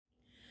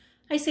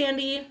Hi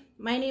Sandy,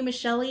 my name is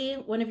Shelley,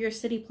 one of your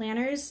city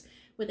planners,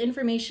 with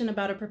information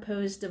about a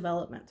proposed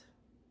development.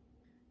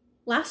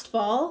 Last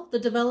fall, the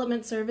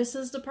Development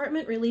Services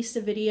Department released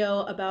a video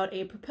about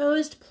a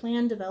proposed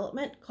planned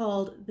development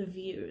called The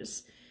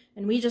Views,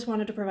 and we just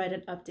wanted to provide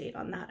an update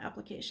on that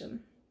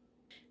application.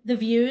 The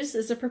Views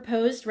is a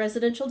proposed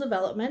residential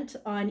development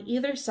on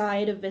either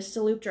side of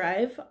Vista Loop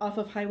Drive off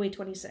of Highway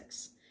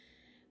 26.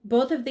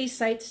 Both of these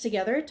sites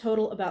together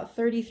total about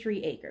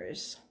 33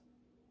 acres.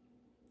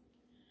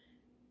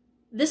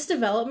 This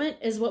development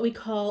is what we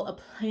call a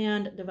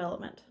planned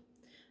development.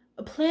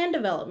 A planned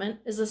development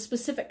is a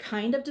specific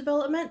kind of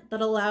development that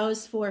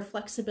allows for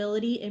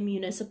flexibility in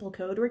municipal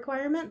code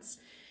requirements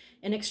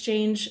in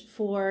exchange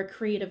for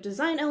creative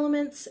design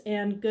elements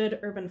and good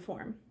urban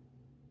form.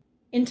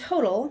 In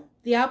total,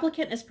 the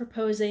applicant is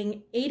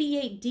proposing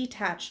 88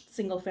 detached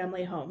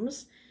single-family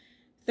homes,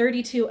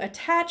 32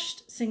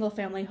 attached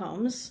single-family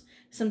homes,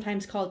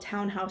 sometimes called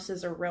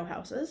townhouses or row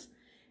houses,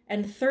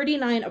 and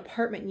 39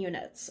 apartment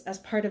units as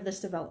part of this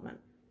development.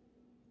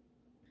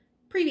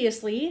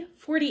 Previously,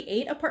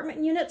 48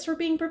 apartment units were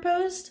being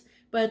proposed,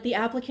 but the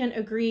applicant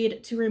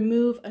agreed to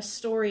remove a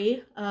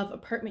story of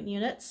apartment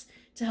units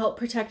to help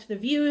protect the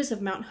views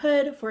of Mount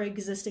Hood for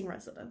existing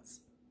residents.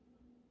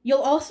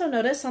 You'll also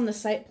notice on the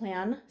site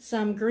plan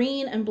some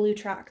green and blue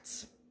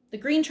tracts. The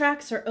green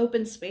tracts are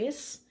open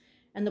space,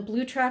 and the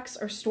blue tracts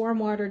are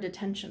stormwater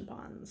detention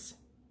ponds.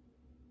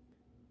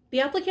 The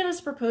applicant is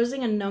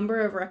proposing a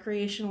number of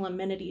recreational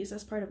amenities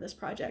as part of this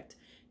project,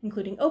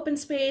 including open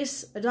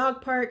space, a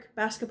dog park,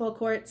 basketball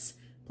courts,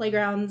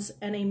 playgrounds,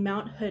 and a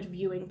Mount Hood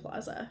viewing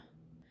plaza.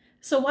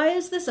 So why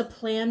is this a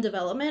planned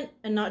development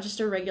and not just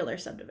a regular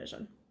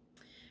subdivision?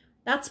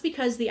 That's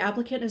because the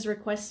applicant is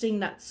requesting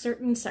that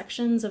certain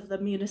sections of the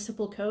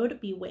municipal code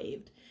be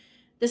waived.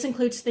 This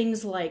includes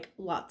things like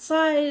lot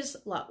size,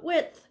 lot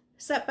width,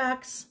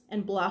 setbacks,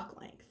 and block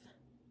length.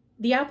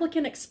 The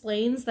applicant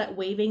explains that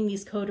waiving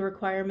these code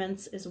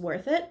requirements is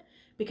worth it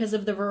because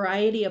of the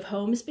variety of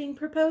homes being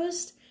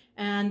proposed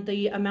and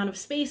the amount of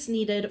space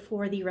needed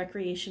for the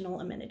recreational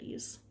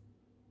amenities.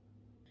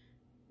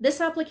 This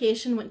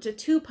application went to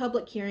 2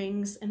 public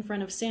hearings in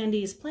front of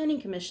Sandy's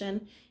Planning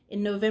Commission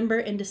in November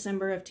and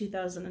December of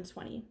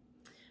 2020.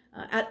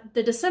 At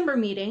the December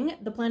meeting,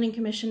 the Planning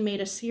Commission made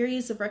a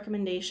series of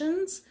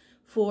recommendations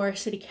for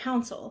City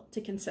Council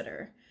to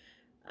consider.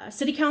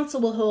 City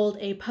Council will hold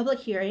a public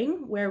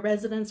hearing where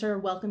residents are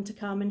welcome to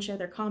come and share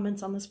their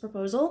comments on this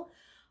proposal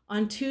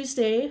on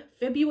Tuesday,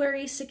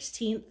 February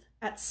 16th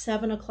at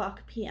 7:00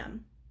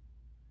 p.m.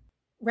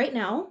 Right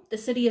now, the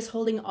city is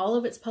holding all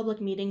of its public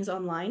meetings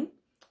online,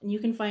 and you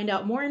can find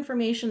out more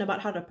information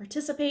about how to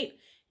participate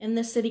in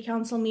this City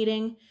Council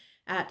meeting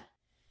at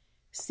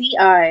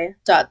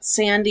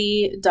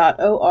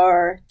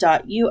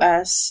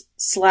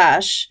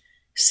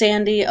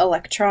ci.sandy.or.us/Sandy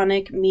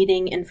Electronic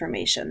Meeting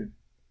Information.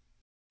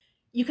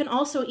 You can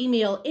also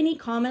email any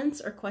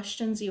comments or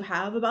questions you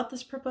have about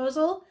this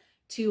proposal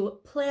to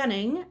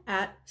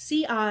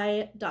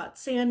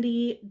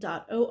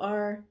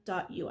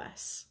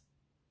planning@ci.sandy.or.us.